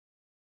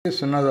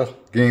Here's another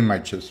game I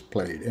just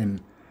played,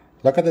 and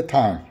look at the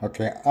time.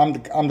 Okay,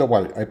 I'm the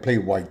white. I play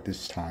white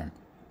this time.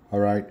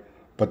 All right,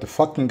 but the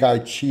fucking guy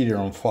cheated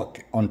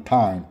on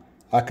time.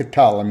 I could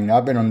tell. I mean,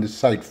 I've been on this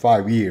site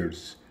 5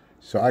 years,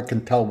 so I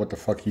can tell what the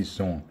fuck he's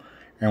doing.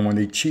 And when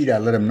they cheat, I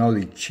let them know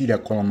they cheat. I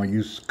call them a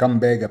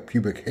scumbag, a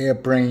pubic hair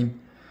brain.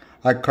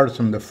 I curse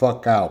them the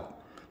fuck out.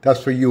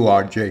 That's for you,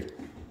 RJ.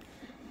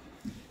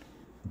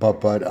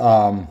 But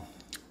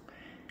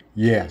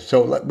yeah,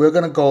 so we're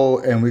going to go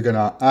and we're going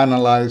to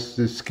analyze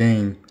this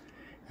game,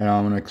 and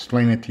I'm going to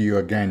explain it to you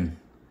again.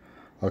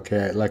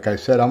 Okay, like I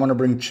said, I'm going to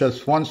bring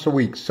chess once a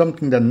week,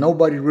 something that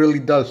nobody really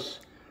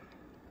does.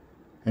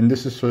 And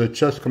this is for the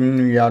chess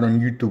community out on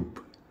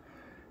YouTube.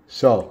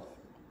 So,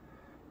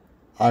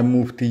 I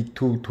moved e2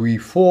 to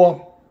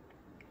e4.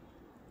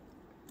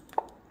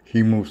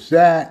 He moves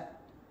that.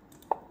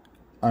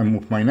 I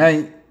move my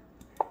knight.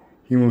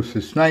 He moves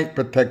his knight,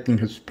 protecting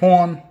his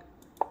pawn.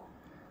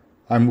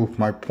 I move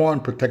my pawn,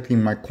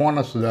 protecting my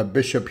corner so that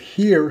bishop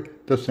here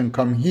doesn't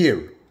come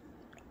here.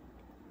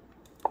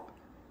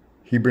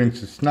 He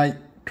brings his knight,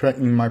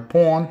 threatening my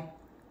pawn.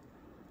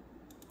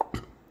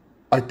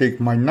 I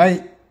take my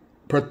knight,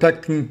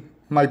 protecting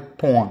my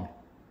pawn.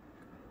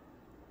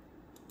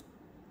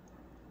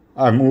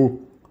 I move,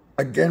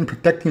 again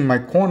protecting my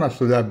corner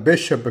so that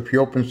bishop, if he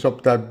opens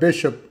up that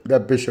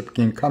bishop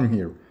can come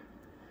here.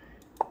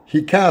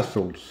 He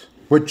castles,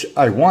 which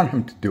I want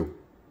him to do.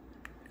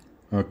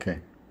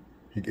 Okay.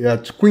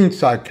 That's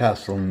queenside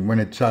castling. When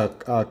it's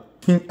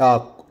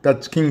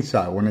that's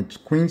kingside. When it's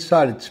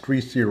queenside, it's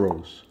 3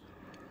 zeros.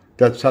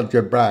 That's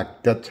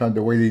algebraic. That's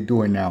the way they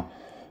do it now.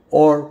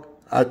 Or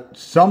at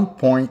some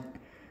point,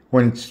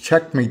 when it's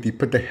checkmate, they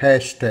put the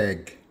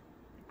hashtag.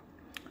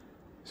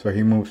 So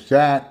he moves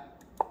that.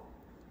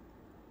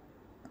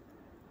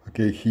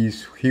 Okay,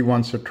 he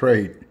wants a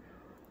trade.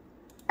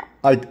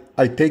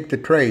 I take the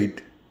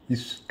trade.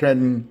 He's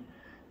threatening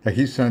that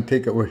he's going to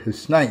take it with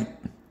his knight.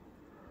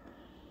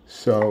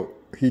 So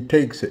he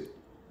takes it.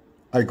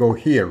 I go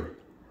here.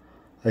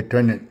 I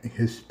turn it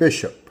his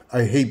bishop.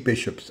 I hate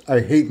bishops.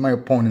 I hate my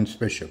opponent's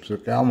bishops.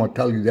 Okay, I'm gonna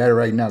tell you that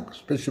right now,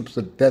 because bishops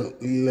are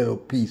deadly little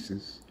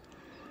pieces.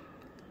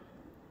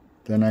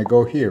 Then I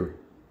go here.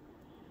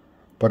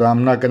 But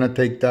I'm not gonna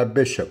take that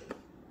bishop.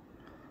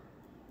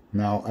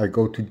 Now I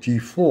go to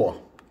g4.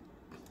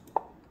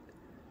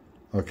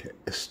 Okay,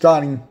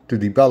 starting to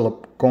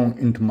develop, going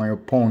into my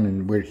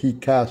opponent where he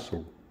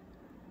castled.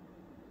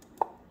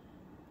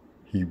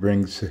 He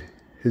brings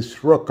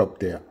his rook up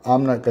there.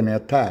 I'm not going to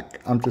attack.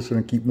 I'm just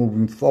going to keep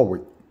moving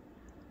forward.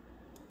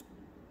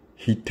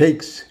 He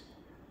takes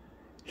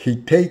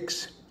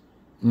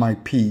my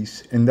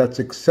piece, and that's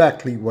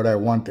exactly what I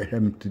wanted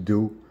him to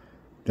do.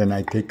 Then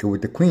I take it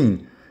with the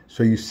queen.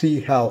 So you see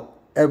how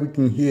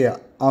everything here,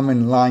 I'm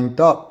in lined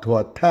up to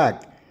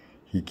attack.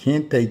 He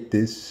can't take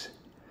this.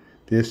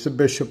 There's the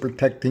bishop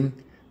protecting.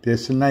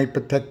 There's the knight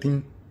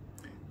protecting.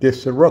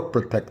 There's the rook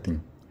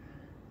protecting.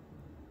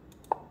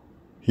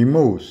 He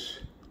moves.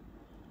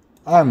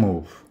 I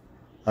move.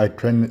 I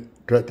threaten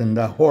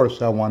that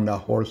horse. I want that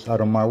horse out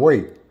of my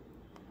way.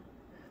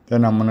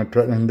 Then I'm going to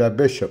threaten that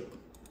bishop.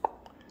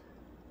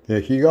 There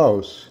he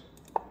goes.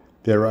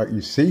 There,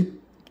 you see?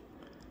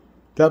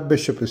 That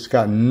bishop has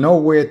got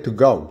nowhere to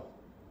go.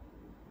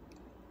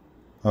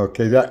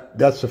 Okay,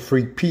 that's a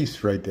free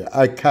piece right there.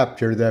 I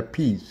capture that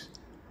piece.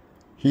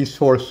 He's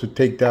forced to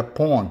take that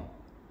pawn.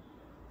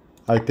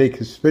 I take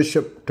his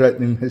bishop,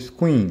 threatening his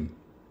queen.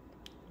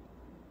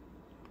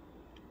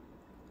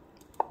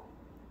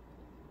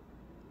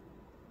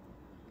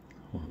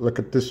 Look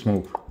at this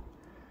move.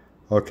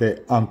 Okay,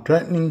 I'm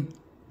threatening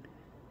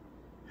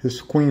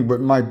his queen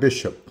with my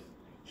bishop.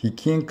 He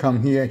can't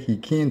come here. He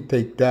can't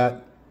take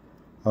that.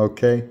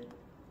 Okay.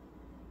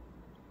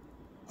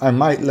 I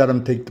might let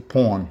him take the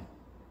pawn.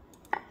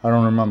 I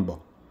don't remember.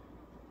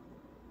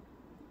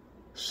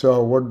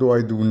 So what do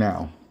I do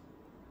now?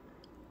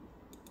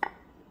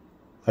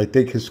 I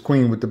take his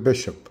queen with the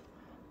bishop.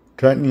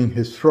 Threatening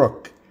his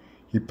rook.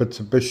 He puts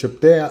a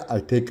bishop there.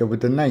 I take it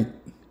with the knight.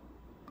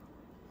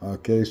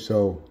 Okay,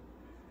 so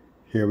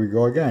here we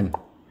go again.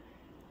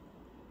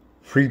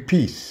 Free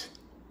piece.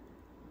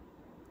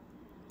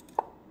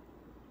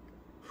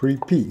 Free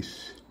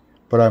piece.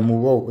 But I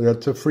move over.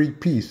 That's a free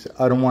piece.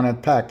 I don't want to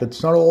attack.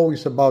 It's not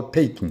always about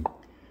taking.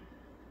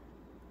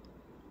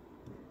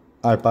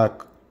 I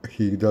back.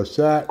 He does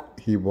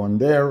that. He won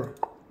there.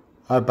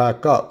 I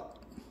back up.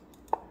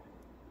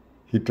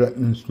 He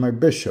threatens my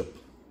bishop.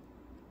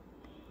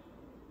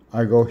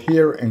 I go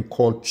here and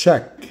call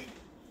check.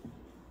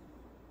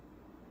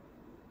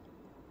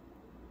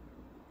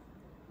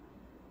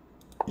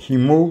 He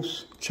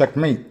moves,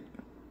 checkmate.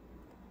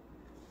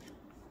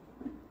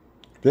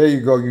 There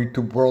you go,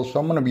 YouTube world. So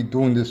I'm going to be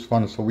doing this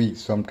once a week.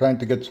 So I'm trying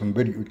to get some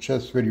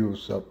chess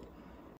videos up.